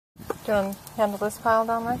You want to handle this pile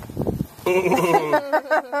down, Mike?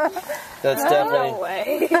 That's definitely... No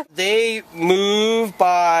way. They move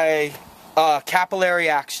by capillary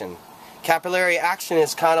action. Capillary action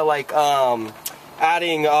is kind of like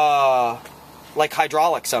adding like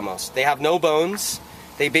hydraulics almost. They have no bones.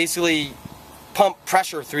 They basically pump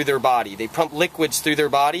pressure through their body. They pump liquids through their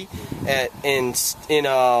body in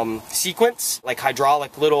sequence, like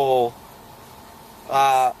hydraulic little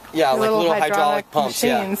little hydraulic pumps.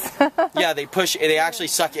 Machines. Yeah, they actually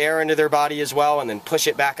suck air into their body as well and then push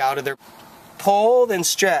it back out of their... Pull, then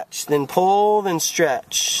stretch, then pull, then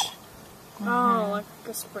stretch. Oh, like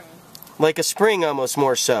a spring. Like a spring almost,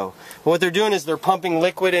 more so. What they're doing is they're pumping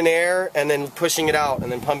liquid and air and then pushing it out and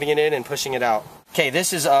then pumping it in and pushing it out. Okay,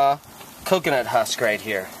 this is a coconut husk right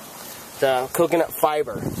here. The coconut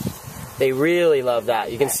fiber. They really love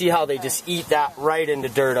that. You can see how they just eat that right into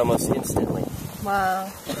dirt almost instantly.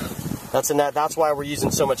 Wow. That's why we're using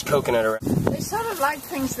so much coconut around. They sort of like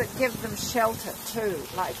things that give them shelter too,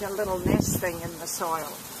 like a little nest thing in the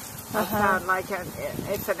soil.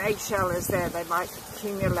 If an eggshell is there, they might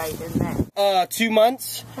accumulate in that. 2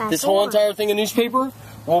 months, this whole entire thing of newspaper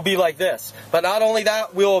will be like this. But not only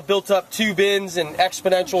that, we'll have built up 2 bins in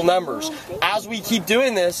exponential numbers. As we keep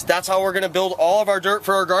doing this, that's how we're going to build all of our dirt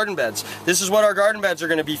for our garden beds. This is what our garden beds are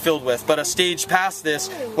going to be filled with, but a stage past this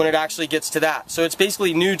when it actually gets to that. So it's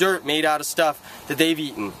basically new dirt made out of stuff that they've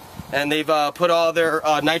eaten. And they've put all their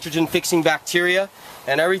nitrogen-fixing bacteria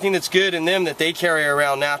and everything that's good in them that they carry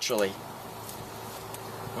around naturally.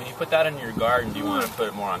 When you put that in your garden, do you want to put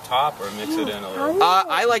it more on top or mix it in a little?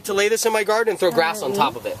 I like to lay this in my garden and throw grass on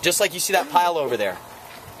top of it, just like you see that pile over there.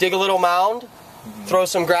 Dig a little mound, throw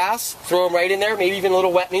some grass, throw them right in there, maybe even a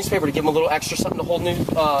little wet newspaper to give them a little extra something to hold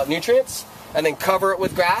nutrients, and then cover it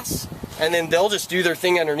with grass, and then they'll just do their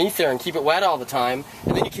thing underneath there and keep it wet all the time,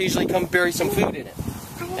 and then occasionally come bury some food in it.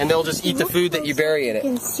 And they'll just eat the food that you bury in it.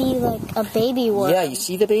 You can see like a baby one. Yeah, you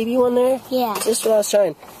see the baby one there? Yeah. This is what I was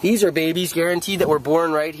trying. These are babies guaranteed that were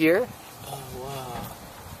born right here. Oh, wow.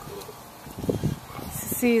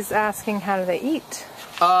 Cece's asking, how do they eat?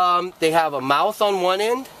 They have a mouth on one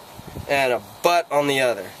end and a butt on the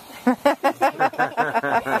other. And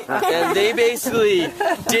they basically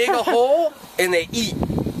dig a hole and they eat.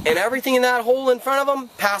 And everything in that hole in front of them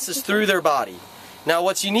passes through their body. Now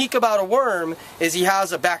what's unique about a worm is he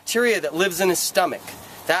has a bacteria that lives in his stomach.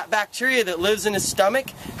 That bacteria that lives in his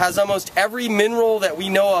stomach has almost every mineral that we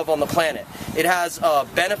know of on the planet. It has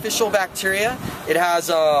beneficial bacteria. It has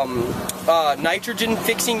nitrogen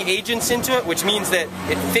fixing agents into it, which means that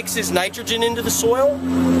it fixes nitrogen into the soil.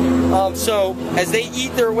 So as they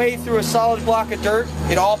eat their way through a solid block of dirt,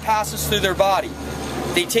 it all passes through their body.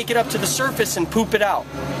 They take it up to the surface and poop it out.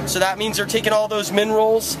 So that means they're taking all those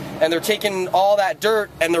minerals and they're taking all that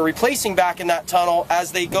dirt and they're replacing back in that tunnel.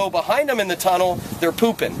 As they go behind them in the tunnel, they're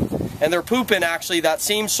pooping. And they're pooping actually that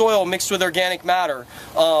same soil mixed with organic matter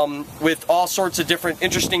with all sorts of different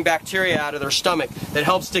interesting bacteria out of their stomach that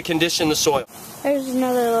helps to condition the soil. There's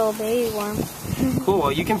another little baby worm. Cool,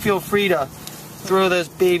 well, you can feel free to throw those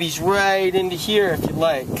babies right into here if you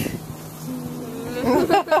like.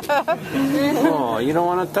 Oh, you don't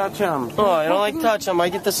want to touch them. Oh, I don't like touch them. I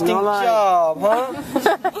get the stink job, huh?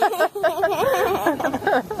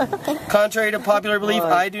 Contrary to popular belief,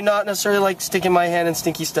 I do not necessarily like sticking my hand in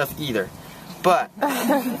stinky stuff either. But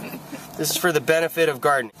this is for the benefit of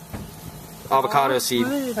gardening. Avocado seed.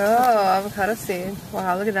 Oh, avocado seed.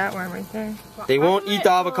 Wow, look at that worm right there. They won't eat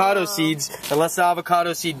the avocado seeds unless the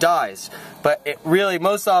avocado seed dies. But really,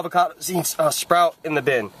 most avocado seeds sprout in the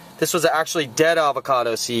bin. This was actually dead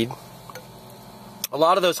avocado seed. A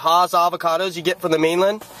lot of those Haas avocados you get from the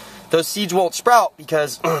mainland, those seeds won't sprout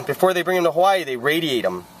because before they bring them to Hawaii, they radiate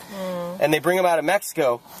them. And they bring them out of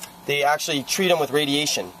Mexico, they actually treat them with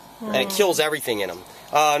radiation. And it kills everything in them.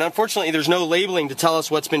 And unfortunately, there's no labeling to tell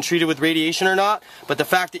us what's been treated with radiation or not, but the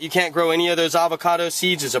fact that you can't grow any of those avocado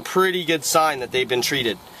seeds is a pretty good sign that they've been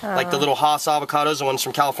treated. Like the little Haas avocados, the ones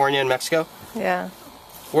from California and Mexico. Yeah.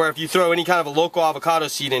 Where if you throw any kind of a local avocado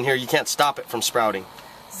seed in here, you can't stop it from sprouting.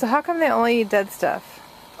 So how come they only eat dead stuff?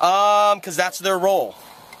 Because that's their role.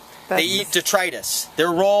 They eat detritus. Their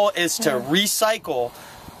role is to recycle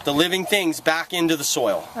the living things back into the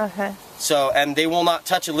soil. Okay. So, and they will not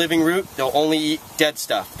touch a living root. They'll only eat dead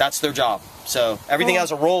stuff. That's their job. So everything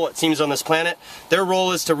has a role, it seems, on this planet. Their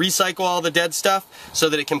role is to recycle all the dead stuff so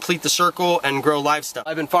that it complete the circle and grow livestock.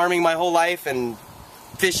 I've been farming my whole life and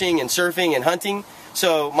fishing and surfing and hunting.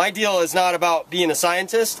 So my deal is not about being a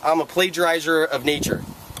scientist. I'm a plagiarizer of nature.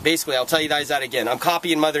 Basically, I'll tell you guys that again. I'm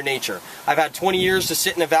copying Mother Nature. I've had 20 years to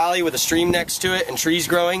sit in a valley with a stream next to it and trees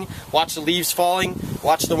growing, watch the leaves falling,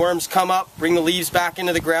 watch the worms come up, bring the leaves back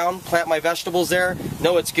into the ground, plant my vegetables there,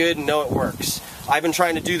 know it's good and know it works. I've been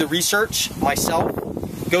trying to do the research myself,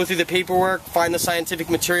 go through the paperwork, find the scientific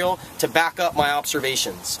material to back up my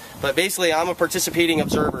observations. But basically, I'm a participating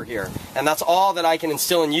observer here. And that's all that I can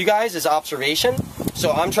instill in you guys is observation.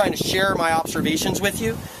 So I'm trying to share my observations with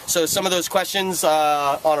you. So some of those questions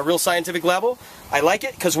on a real scientific level, I like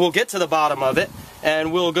it because we'll get to the bottom of it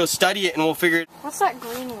and we'll go study it and we'll figure it. What's that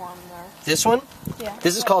green worm there? This one? Yeah.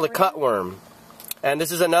 This is called a cutworm. And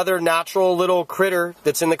this is another natural little critter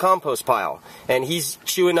that's in the compost pile. And he's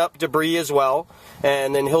chewing up debris as well.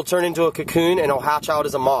 And then he'll turn into a cocoon and he'll hatch out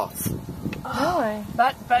as a moth. Really?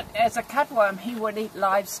 But as a cutworm, he would eat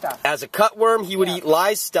live stuff. As a cutworm, he would eat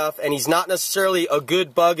live stuff, and he's not necessarily a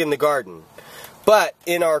good bug in the garden. But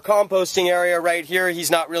in our composting area right here,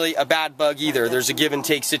 he's not really a bad bug either. There's a give and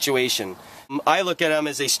take situation. I look at them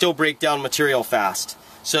as they still break down material fast.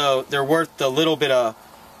 So they're worth the little bit of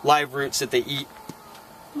live roots that they eat,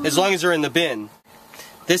 as long as they're in the bin.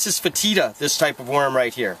 This is Fetida, this type of worm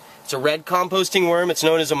right here. It's a red composting worm. It's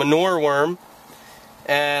known as a manure worm.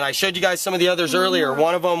 And I showed you guys some of the others earlier.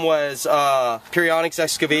 One of them was Perionyx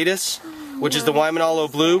excavatus, which is the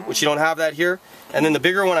Waimanalo blue, which you don't have that here. And then the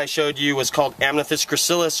bigger one I showed you was called Amniothus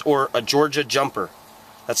gracilis, or a Georgia jumper.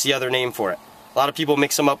 That's the other name for it. A lot of people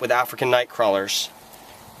mix them up with African night crawlers.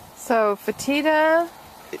 So Fetida,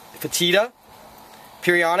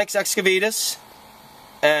 Perionyx excavatus,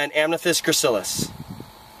 and Amniothus gracilis.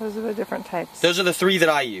 those are the different types. Those are the three that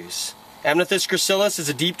I use. Amniothus gracilis is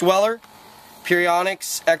a deep dweller.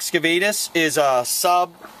 Perionyx excavatus is a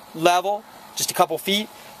sub-level, just a couple feet,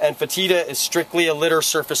 and Fetida is strictly a litter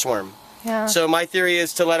surface worm. Yeah. So my theory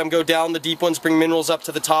is to let them go down the deep ones, bring minerals up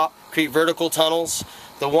to the top, create vertical tunnels.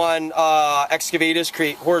 The one excavatus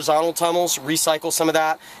create horizontal tunnels, recycle some of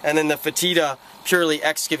that, and then the Fetida purely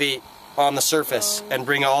excavate on the surface and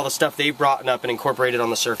bring all the stuff they've brought up and incorporate it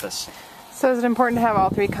on the surface. So is it important to have all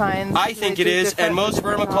three kinds? I think it is, and most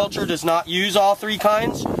vermiculture does not use all three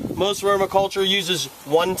kinds. Most vermiculture uses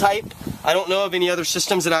one type. I don't know of any other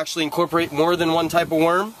systems that actually incorporate more than one type of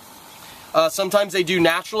worm. Sometimes they do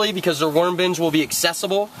naturally because their worm bins will be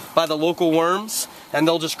accessible by the local worms and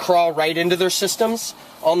they'll just crawl right into their systems.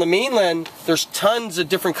 On the mainland, there's tons of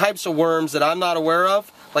different types of worms that I'm not aware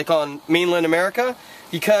of, like on mainland America,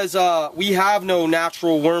 because we have no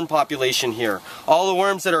natural worm population here. All the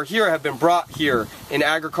worms that are here have been brought here in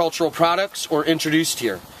agricultural products or introduced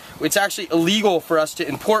here. It's actually illegal for us to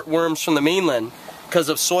import worms from the mainland because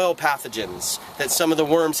of soil pathogens that some of the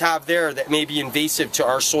worms have there that may be invasive to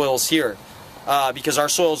our soils here, because our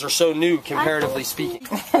soils are so new, comparatively speaking.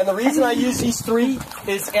 And the reason I use these three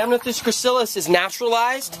is Amniothus gracilis is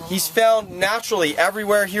naturalized. He's found naturally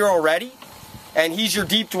everywhere here already. And he's your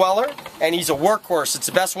deep dweller, and he's a workhorse. It's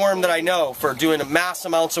the best worm that I know for doing mass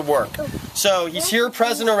amounts of work. So he's here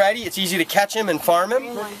present already. It's easy to catch him and farm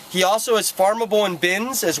him. He also is farmable in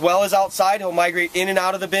bins as well as outside. He'll migrate in and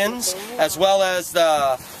out of the bins, as well as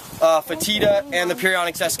the Fetida and the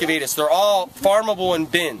Perionyx excavatus. They're all farmable in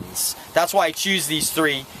bins. That's why I choose these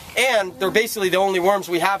three. And they're basically the only worms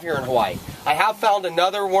we have here in Hawaii. I have found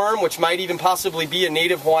another worm, which might even possibly be a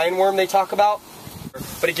native Hawaiian worm they talk about.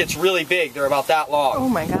 But it gets really big. They're about that long. Oh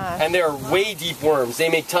my gosh. And they're way deep worms. They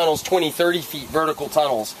make tunnels 20, 30 feet, vertical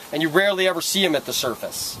tunnels. And you rarely ever see them at the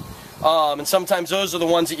surface. And sometimes those are the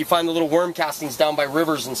ones that you find the little worm castings down by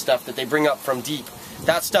rivers and stuff that they bring up from deep.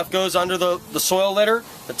 That stuff goes under the soil litter.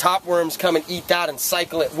 The top worms come and eat that and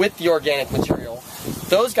cycle it with the organic material.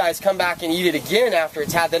 Those guys come back and eat it again after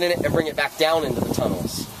it's had that in it and bring it back down into the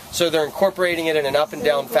tunnels. So they're incorporating it in an up and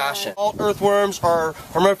down fashion. All earthworms are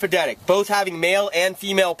hermaphroditic, both having male and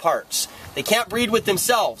female parts. They can't breed with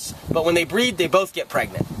themselves, but when they breed, they both get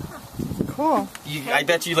pregnant. Cool. I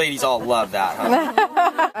bet you ladies all love that,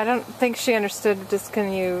 huh? I don't think she understood. Just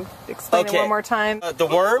can you explain it one more time? The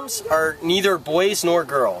worms are neither boys nor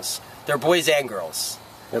girls. They're boys and girls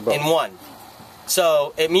in one.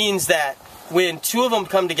 So it means that when two of them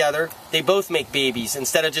come together, they both make babies.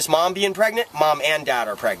 Instead of just mom being pregnant, mom and dad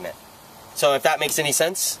are pregnant. So if that makes any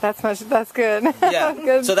sense? That's good. Yeah,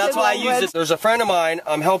 Good, so that's good why language. I use it. There's a friend of mine,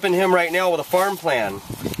 I'm helping him right now with a farm plan.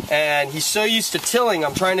 And he's so used to tilling,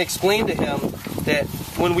 I'm trying to explain to him that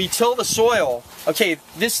when we till the soil, okay,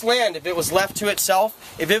 this land, if it was left to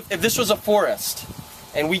itself, if this was a forest,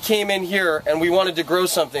 and we came in here and we wanted to grow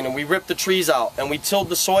something, and we ripped the trees out, and we tilled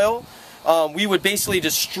the soil, we would basically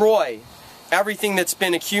destroy everything that's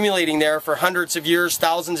been accumulating there for hundreds of years,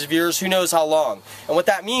 thousands of years, who knows how long. And what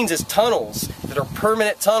that means is tunnels that are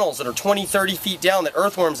permanent tunnels that are 20, 30 feet down that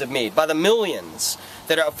earthworms have made by the millions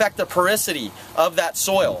that affect the porosity of that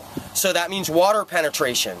soil. So that means water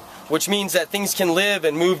penetration, which means that things can live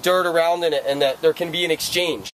and move dirt around in it and that there can be an exchange.